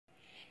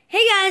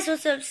guys,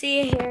 what's up?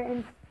 Sia here,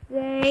 and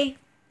today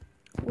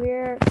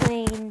we're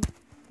playing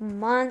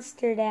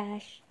Monster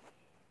Dash.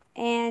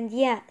 And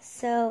yeah,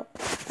 so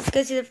let's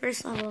go to the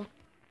first level.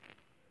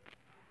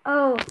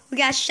 Oh, we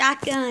got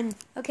shotgun.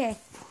 Okay,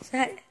 so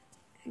how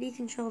do you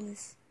control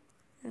this?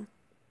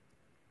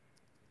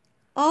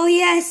 Oh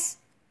yes!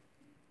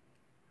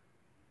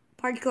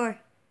 Hardcore.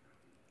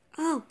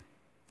 Oh,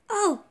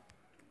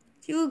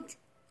 juked.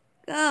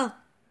 Go.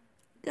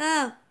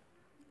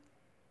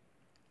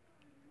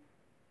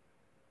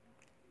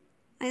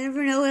 I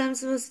never know when I'm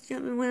supposed to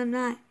jump and when I'm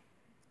not.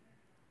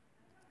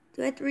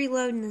 Do I have to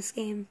reload in this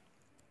game?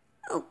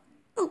 Oh!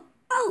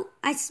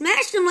 I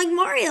smashed him like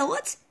Mario.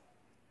 What?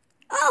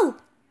 Oh,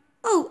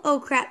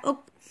 crap.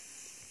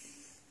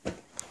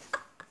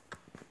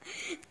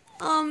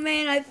 Oh,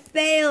 man, I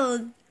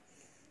failed.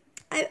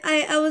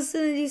 I was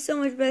going to do so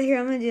much better here.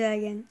 I'm going to do that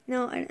again.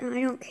 No, I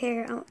don't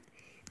care.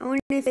 I want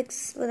to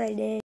fix what I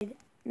did.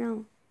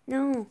 No.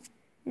 Let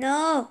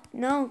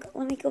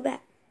me go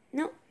back.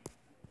 No.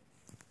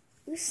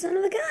 You son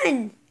of a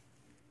gun!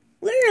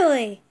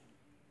 Literally!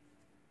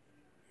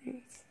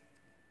 Right.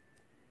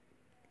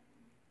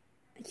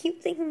 I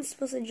keep thinking I'm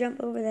supposed to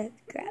jump over that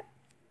crap.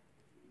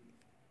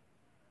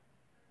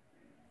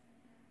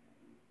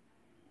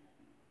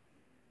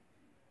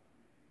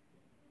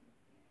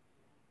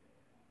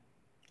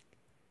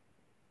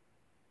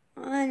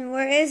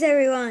 Where is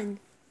everyone?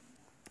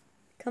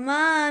 Come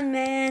on,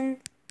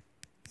 man.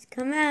 Just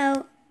come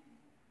out.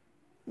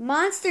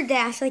 Monster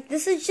Dash, like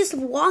this is just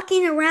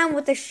walking around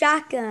with a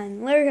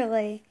shotgun,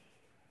 literally.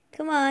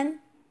 Come on.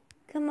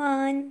 I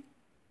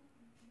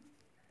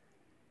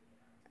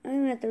don't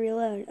even have to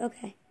reload.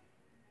 Okay.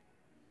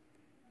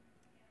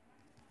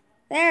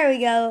 There we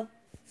go.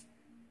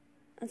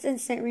 Let's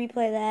instant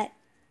replay that.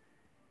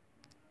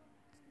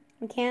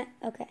 We can't?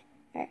 Okay.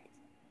 Alright.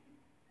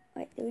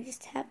 Wait, do we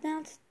just tap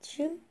down to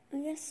shoot? I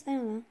guess? I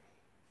don't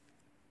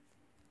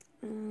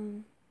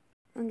know.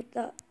 I'll get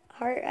the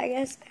heart, I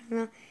guess. I don't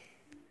know.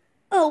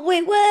 Oh,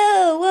 wait,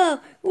 whoa.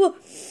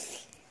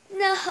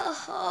 No,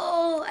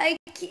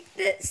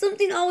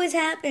 something always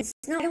happens.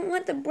 No, I don't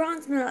want the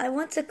bronze medal. I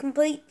want to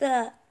complete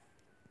the...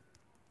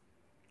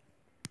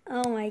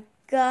 Oh my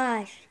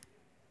gosh.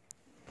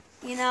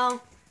 You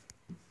know,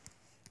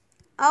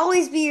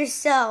 always be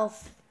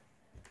yourself.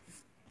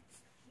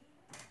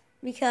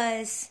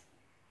 Because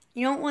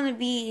you don't want to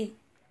be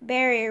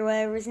Barry or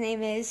whatever his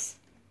name is.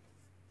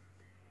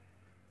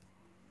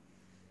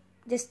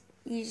 You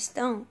just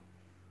don't.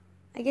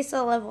 I guess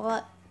I'll level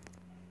up.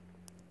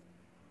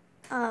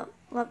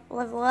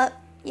 Level up.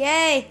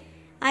 Yay!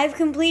 I've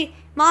completed.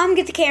 Mom,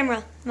 get the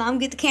camera.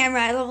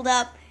 I leveled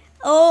up.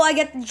 Oh, I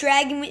got the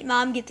dragon.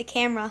 Mom, get the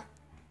camera.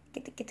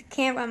 Get the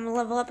camera. I'm gonna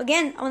level up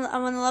again. I'm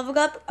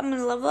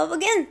gonna level up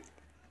again.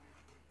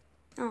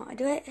 Oh, I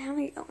do it. How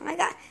many? Oh my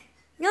god.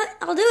 You know what?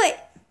 I'll do it.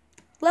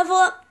 Level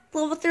up.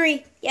 Level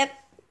 3. Yep.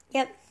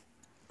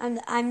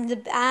 I'm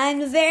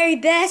the very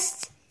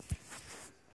best.